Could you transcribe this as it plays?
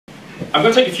I'm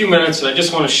going to take a few minutes and I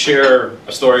just want to share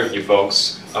a story with you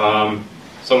folks. Some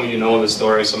of you know this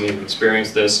story, some of you have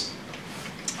experienced this.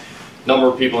 A number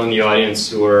of people in the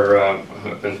audience who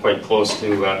have been quite close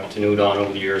to New Dawn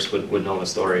over the years would know the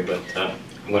story, but I'm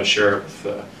going to share it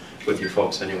with you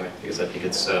folks anyway, because I think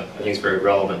it's very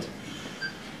relevant.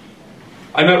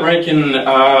 I met Rankin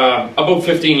about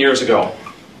 15 years ago,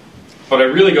 but I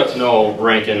really got to know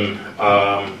Rankin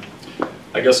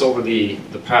I guess over the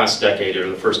past decade, or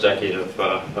the first decade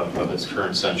of this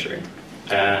current century.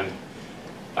 And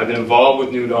I've been involved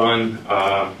with New Dawn.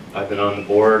 I've been on the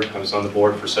board. I was on the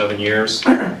board for 7 years.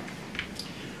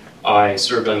 I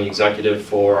served on the executive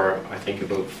for, I think,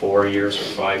 about 4 years or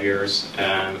 5 years,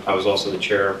 and I was also the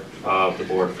chair of the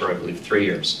board for, I believe, 3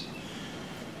 years.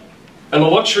 And the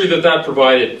luxury that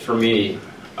provided for me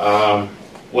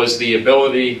was the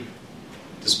ability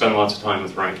to spend lots of time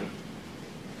with Rankin.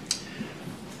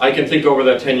 I can think over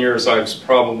that 10 years, I was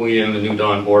probably in the New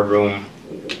Dawn boardroom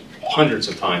hundreds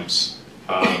of times.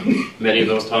 Many of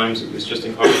those times it was just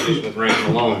in conversation with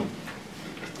Rankin alone.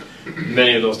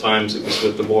 Many of those times it was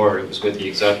with the board, it was with the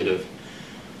executive.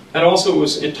 And also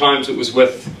at times it was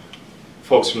with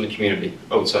folks from the community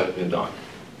outside of New Dawn.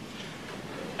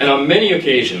 And on many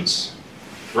occasions,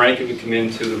 Rankin would come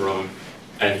into the room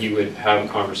and he would have a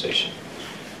conversation.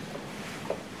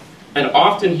 And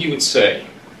often he would say,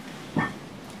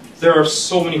 there are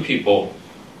so many people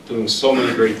doing so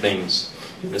many great things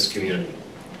in this community,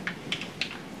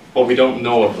 but we don't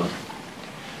know of them.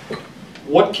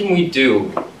 What can we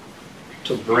do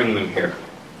to bring them here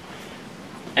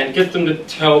and get them to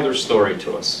tell their story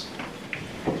to us?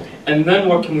 And then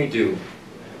what can we do?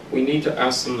 We need to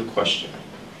ask them the question,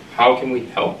 how can we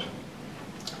help?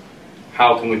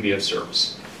 How can we be of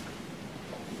service?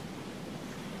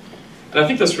 And I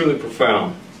think that's really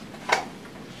profound.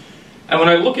 And when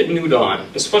I look at New Dawn,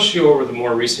 especially over the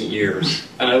more recent years,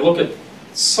 and I look at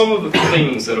some of the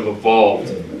things that have evolved,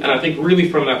 and I think really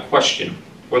from that question,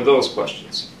 or those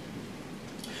questions.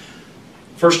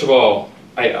 First of all,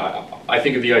 I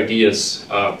think of the Ideas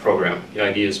program, the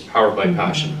Ideas Powered by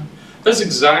Passion. That's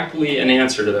exactly an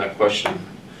answer to that question.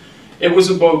 It was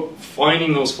about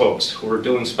finding those folks who were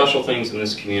doing special things in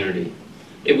this community.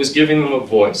 It was giving them a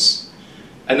voice.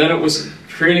 And then it was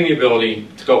creating the ability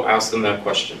to go ask them that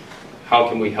question. How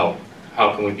can we help?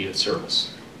 How can we be of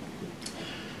service?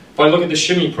 If I look at the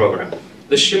Shimmy program,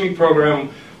 the Shimmy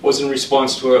program was in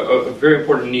response to a very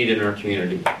important need in our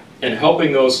community and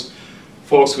helping those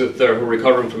folks who are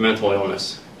recovering from mental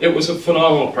illness. It was a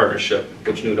phenomenal partnership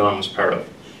which New Dawn was part of.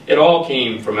 It all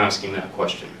came from asking that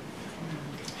question.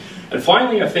 And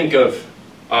finally, I think of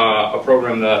a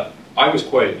program that I was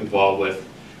quite involved with,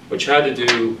 which had to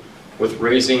do with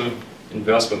raising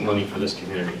investment money for this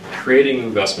community, creating an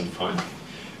investment fund,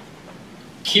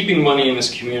 keeping money in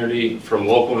this community from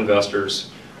local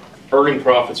investors, earning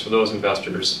profits for those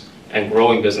investors, and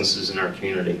growing businesses in our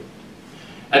community.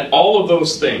 And all of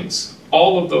those things,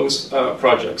 all of those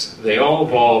projects, they all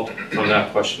evolved from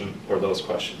that question or those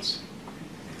questions.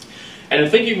 And in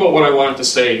thinking about what I wanted to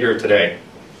say here today,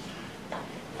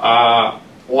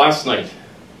 last night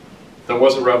there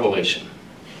was a revelation,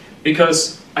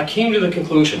 because I came to the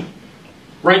conclusion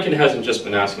Rankin hasn't just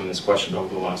been asking this question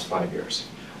over the last 5 years.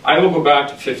 I will go back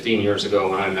to 15 years ago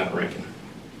when I met Rankin.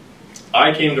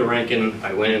 I came to Rankin,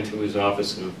 I went into his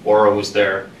office and Laura was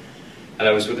there, and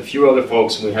I was with a few other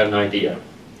folks and we had an idea.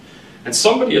 And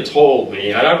somebody had told me,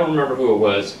 and I don't remember who it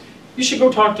was, you should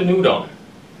go talk to New Dawn.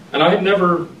 And I had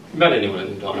never met anyone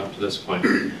in New Dawn up to this point.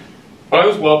 But I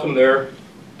was welcome there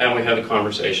and we had a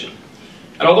conversation.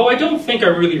 And although I don't think I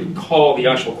really recall the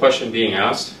actual question being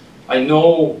asked, I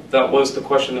know that was the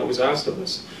question that was asked of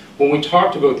us. When we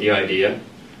talked about the idea,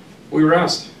 we were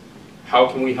asked, how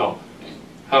can we help?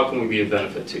 How can we be of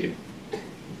benefit to you?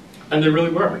 And they really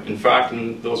were. In fact,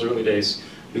 in those early days,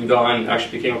 New Dawn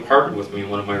actually became a partner with me in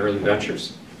one of my early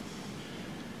ventures.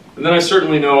 And then I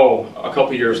certainly know a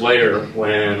couple years later,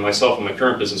 when myself and my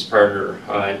current business partner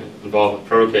involved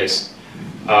with ProtoCase,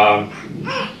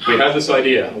 we had this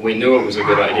idea. We knew it was a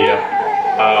good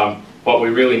idea. But we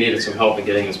really needed some help in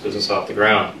getting this business off the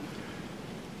ground.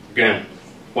 Again,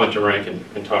 went to Rankin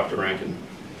and talked to Rankin.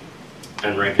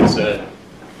 And Rankin said,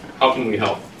 how can we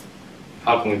help?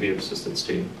 How can we be of assistance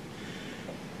to you?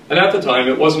 And at the time,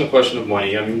 it wasn't a question of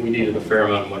money. I mean, we needed a fair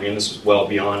amount of money, and this was well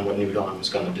beyond what New Dawn was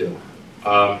going to do.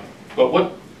 But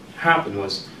what happened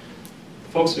was,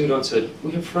 folks at New Dawn said,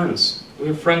 we have friends. We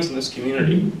have friends in this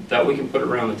community that we can put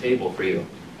around the table for you,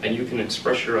 and you can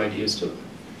express your ideas to them.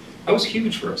 That was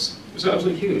huge for us. It was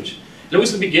absolutely huge. And it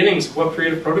was the beginnings of what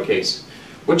created ProtoCase,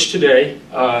 which today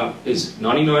is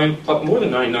more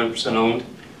than 99% owned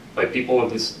by people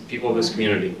of this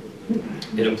community.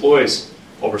 It employs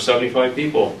over 75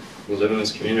 people who live in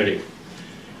this community.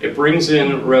 It brings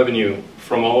in revenue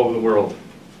from all over the world,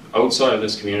 outside of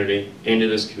this community, into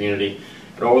this community,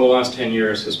 and over the last 10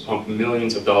 years has pumped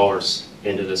millions of dollars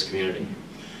into this community.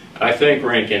 And I thank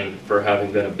Rankin for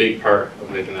having been a big part of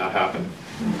making that happen.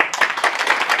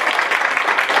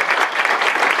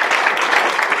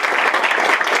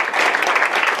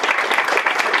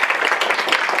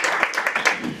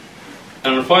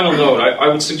 And on a final note, I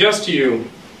would suggest to you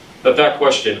that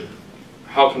question,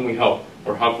 how can we help,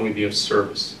 or how can we be of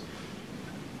service?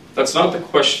 That's not the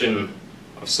question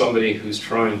of somebody who's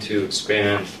trying to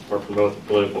expand or promote the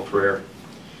political career.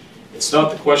 It's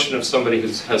not the question of somebody who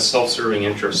has self-serving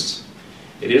interests.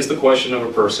 It is the question of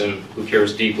a person who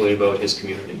cares deeply about his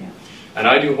community. And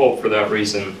I do hope for that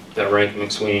reason that Rankin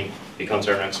MacSween becomes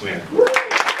our next mayor.